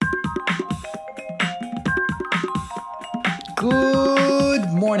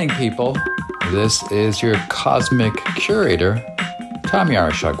Good morning, people. This is your Cosmic Curator, Tom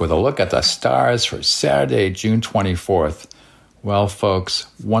Yarshuk, with a look at the stars for Saturday, June 24th. Well, folks,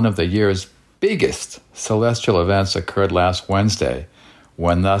 one of the year's biggest celestial events occurred last Wednesday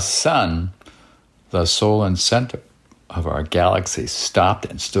when the sun, the soul and center of our galaxy, stopped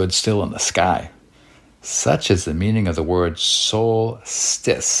and stood still in the sky. Such is the meaning of the word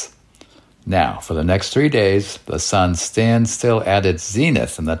solstice. Now, for the next 3 days, the sun stands still at its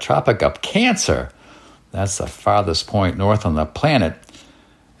zenith in the Tropic of Cancer. That's the farthest point north on the planet.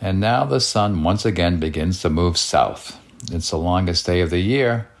 And now the sun once again begins to move south. It's the longest day of the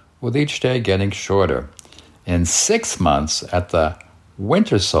year, with each day getting shorter. In 6 months, at the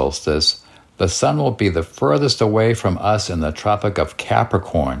winter solstice, the sun will be the furthest away from us in the Tropic of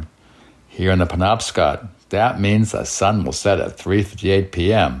Capricorn. Here in the Penobscot, that means the sun will set at 3:58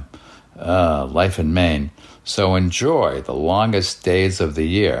 p.m., life in Maine. So enjoy the longest days of the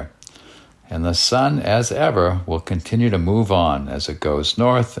year. And the sun, as ever, will continue to move on as it goes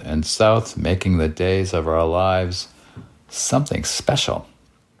north and south, making the days of our lives something special.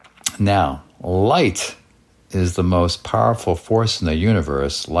 Now, light is the most powerful force in the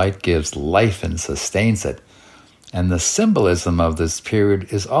universe. Light gives life and sustains it. And the symbolism of this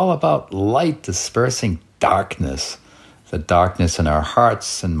period is all about light dispersing darkness, the darkness in our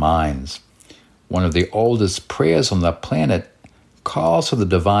hearts and minds. One of the oldest prayers on the planet calls for the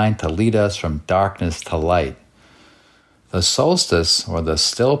divine to lead us from darkness to light. The solstice, or the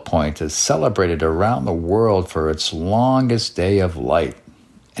still point, is celebrated around the world for its longest day of light.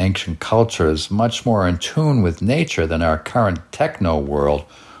 Ancient cultures, much more in tune with nature than our current techno world,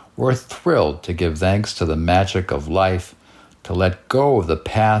 were thrilled to give thanks to the magic of life, to let go of the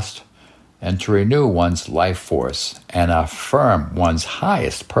past, and to renew one's life force and affirm one's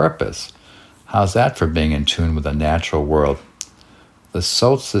highest purpose. How's that for being in tune with the natural world? The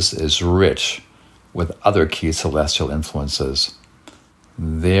solstice is rich with other key celestial influences.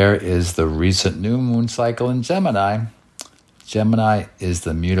 There is the recent new moon cycle in Gemini. Gemini is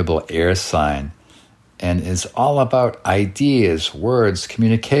the mutable air sign and is all about ideas, words,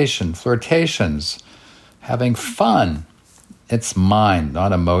 communication, flirtations, having fun. It's mind,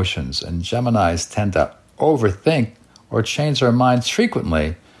 not emotions, and Geminis tend to overthink or change their minds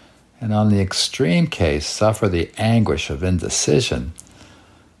frequently, and on the extreme case, suffer the anguish of indecision.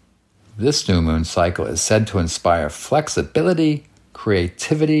 This new moon cycle is said to inspire flexibility,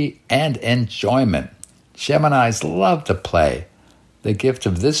 creativity, and enjoyment. Geminis love to play. The gift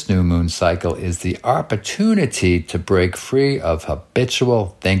of this new moon cycle is the opportunity to break free of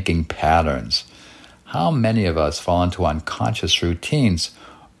habitual thinking patterns. How many of us fall into unconscious routines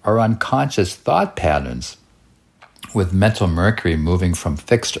or unconscious thought patterns? With mental Mercury moving from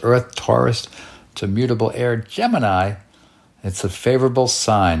fixed Earth Taurus to mutable air Gemini, it's a favorable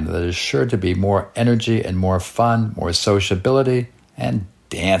sign that is sure to be more energy and more fun, more sociability, and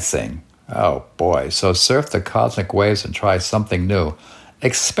dancing. Oh boy, so surf the cosmic waves and try something new.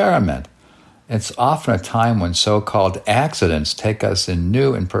 Experiment. It's often a time when so-called accidents take us in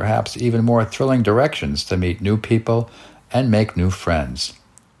new and perhaps even more thrilling directions to meet new people and make new friends.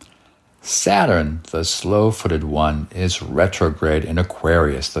 Saturn, the slow-footed one, is retrograde in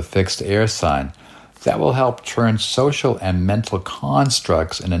Aquarius, the fixed air sign. That will help turn social and mental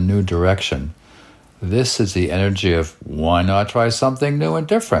constructs in a new direction. This is the energy of why not try something new and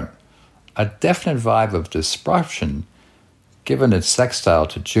different? A definite vibe of disruption, given its sextile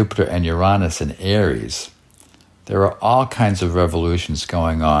to Jupiter and Uranus in Aries. There are all kinds of revolutions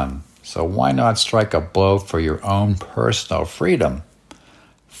going on, so why not strike a blow for your own personal freedom?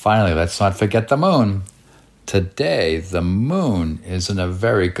 Finally, let's not forget the moon. Today, the moon is in a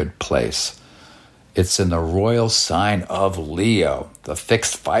very good place. It's in the royal sign of Leo, the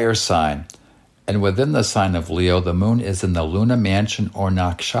fixed fire sign. And within the sign of Leo, the moon is in the lunar mansion or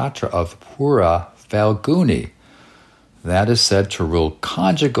nakshatra of Pura Falguni. That is said to rule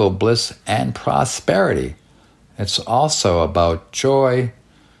conjugal bliss and prosperity. It's also about joy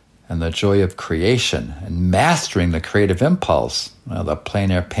and the joy of creation and mastering the creative impulse. Well, the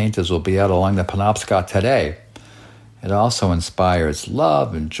plein air painters will be out along the Penobscot today. It also inspires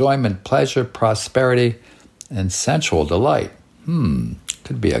love, enjoyment, pleasure, prosperity, and sensual delight.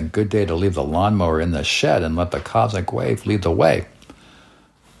 Could be a good day to leave the lawnmower in the shed and let the cosmic wave lead the way.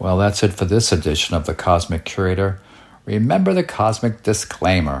 Well, that's it for this edition of the Cosmic Curator. Remember the cosmic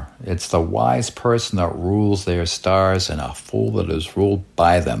disclaimer. It's the wise person that rules their stars and a fool that is ruled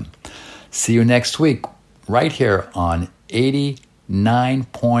by them. See you next week, right here on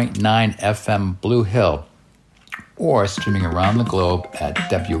 89.9 FM Blue Hill, or streaming around the globe at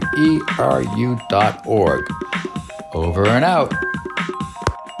weru.org. Over and out.